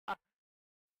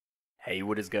Hey,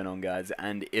 what is going on, guys?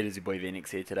 And it is your boy Veinex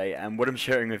here today, and what I'm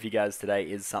sharing with you guys today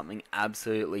is something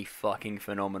absolutely fucking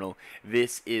phenomenal.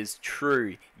 This is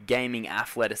true gaming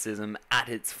athleticism at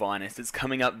its finest. It's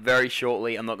coming up very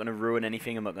shortly. I'm not going to ruin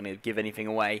anything. I'm not going to give anything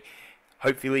away.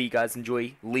 Hopefully you guys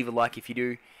enjoy. Leave a like if you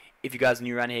do. If you guys are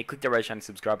new around here, click the red shiny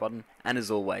subscribe button, and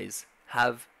as always,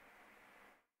 have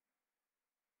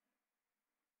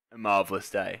a marvelous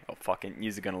day. Oh, fucking,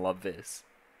 you're going to love this.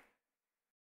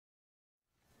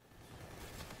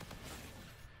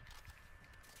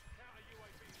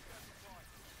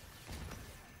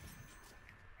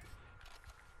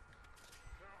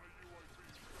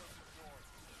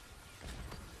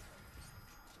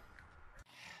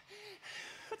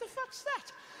 What the fuck's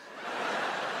that?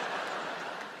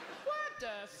 What the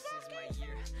fuck? This is my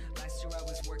year. Last year I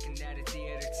was working at a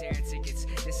theater tearing tickets.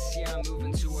 This year I'm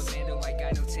moving to Orlando, I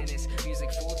got no tennis.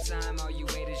 Music full time, all you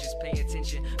haters just pay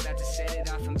attention. About to set it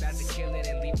off, I'm about to kill it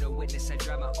and leave no witness. I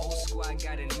drive my old squad,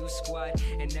 got a new squad,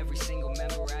 and every single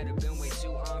member